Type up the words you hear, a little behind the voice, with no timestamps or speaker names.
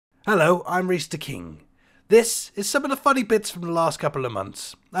Hello, I'm Mr.Clean. This is some of the funny bits from the last couple of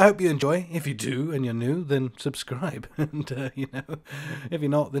months. I hope you enjoy. If you do and you're new, then subscribe. And, if you're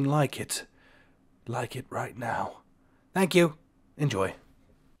not, then like it. Like it right now. Thank you. Enjoy.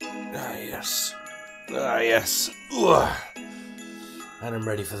 Ah, yes. Ah, yes. Ugh. And I'm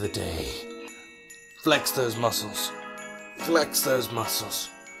ready for the day. Flex those muscles. Flex those muscles.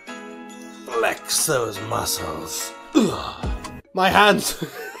 Flex those muscles. Ugh. My hands!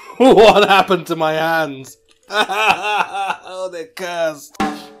 What happened to my hands? Oh, they're cursed.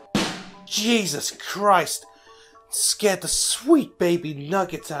 Jesus Christ. Scared the sweet baby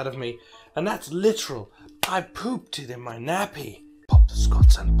nuggets out of me. And that's literal. I pooped it in my nappy. Pop the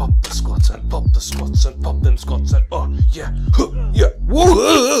squats and pop the squats and pop the squats and pop them squats and oh yeah. Yeah.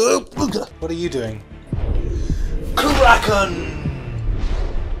 What are you doing? Kraken!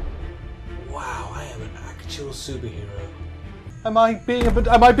 Wow, I am an actual superhero. Am I being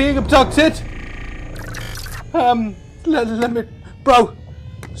abducted? Let me, bro,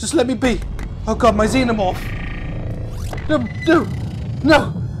 just let me be. Oh God, my xenomorph.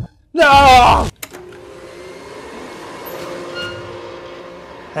 No!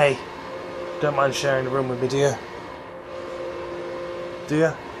 Hey, don't mind sharing the room with me, do you? Do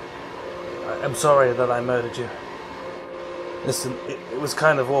you? I'm sorry that I murdered you. Listen, it was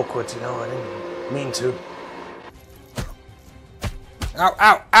kind of awkward, you know, I didn't mean to. Ow,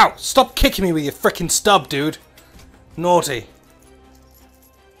 ow, ow! Stop kicking me with your frickin' stub, dude! Naughty.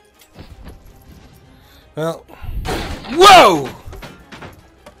 Well... Whoa!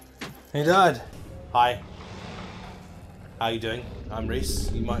 He died. Hi. How you doing? I'm Rhys.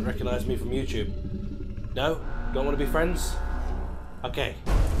 You might recognise me from YouTube. No? Don't want to be friends? Okay.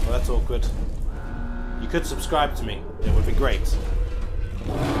 Well, that's awkward. You could subscribe to me. It would be great.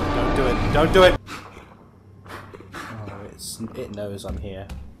 Don't do it. Don't do it! It knows I'm here.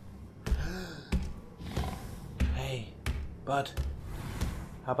 Hey, bud.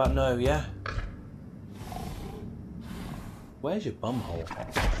 How about no, yeah? Where's your bumhole?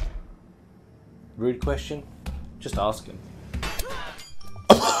 Rude question? Just ask him.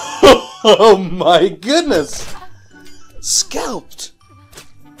 Oh my goodness! Scalped!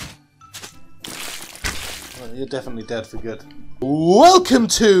 Well, you're definitely dead for good. Welcome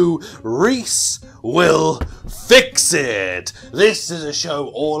to Rhys Will Fix It! This is a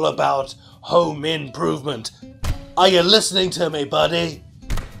show all about home improvement. Are you listening to me, buddy?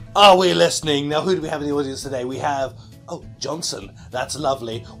 Are we listening? Now, who do we have in the audience today? We have... Oh, Johnson. That's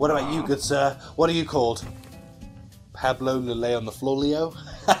lovely. What about you, good sir? What are you called? Pablo Lele on the floor, Leo?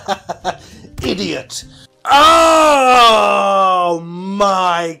 Idiot! Oh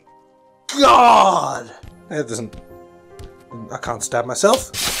my God! It doesn't... I can't stab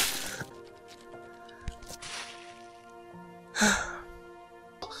myself.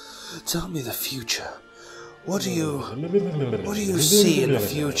 Tell me the future. What do you see in the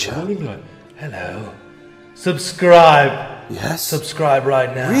future? Hello. Subscribe. Yes? Subscribe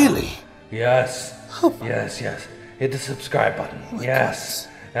right now. Really? Yes. Oh. Yes. Hit the subscribe button. Oh yes.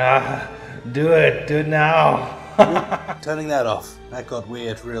 Do it. Do it now. Turning that off. That got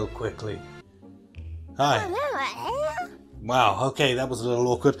weird real quickly. Hi. Wow, okay, that was a little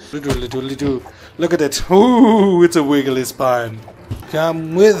awkward. Look at it. Ooh, it's a wiggly spine.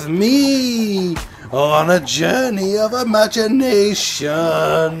 Come with me on a journey of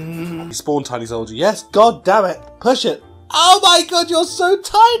imagination. Spawn tiny soldier. Yes, god damn it. Push it. Oh my god, you're so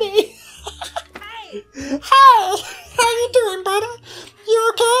tiny. Hi. How you doing, buddy?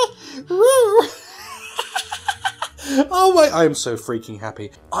 You okay? Woo. Oh my, I am so freaking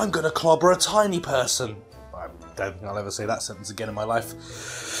happy. I'm gonna clobber a tiny person. I don't think I'll ever say that sentence again in my life.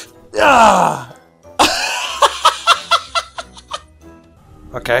 Ah!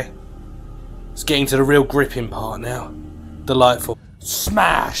 Okay. It's getting to the real gripping part now. Delightful.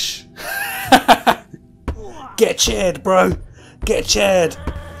 Smash! Get cheered, bro. Get cheered.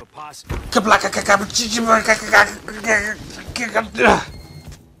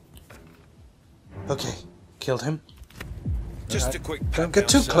 Okay. Killed him. Just a quick. Don't get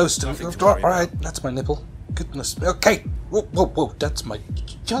too close to me. Alright, that's my nipple. Goodness. Okay. Whoa. That's my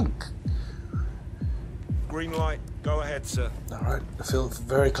junk. Green light. Go ahead, sir. Alright, I feel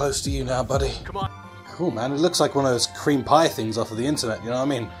very close to you now, buddy. Come on. Cool, man. It looks like one of those cream pie things off of the internet, you know what I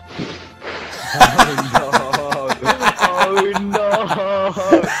mean? Oh no!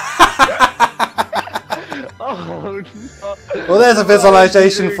 Oh no! Well, there's a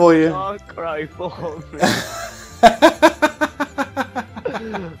visualization for you. Can't cry for me.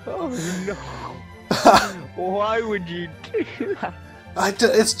 Oh no! Why would you do that?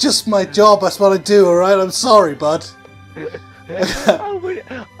 It's just my job. That's what I do. All right. I'm sorry, bud.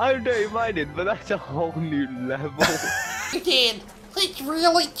 I don't mind it, but that's a whole new level. Again, it's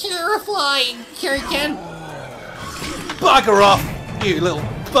really terrifying, Kirkin. Bugger off, you little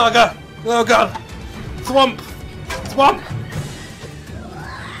bugger! Oh god! Thwomp! Thwomp!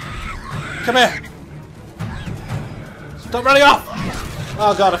 Come here! Stop running off!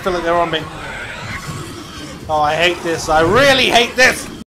 Oh god, I feel like they're on me. Oh, I hate this. I really hate this!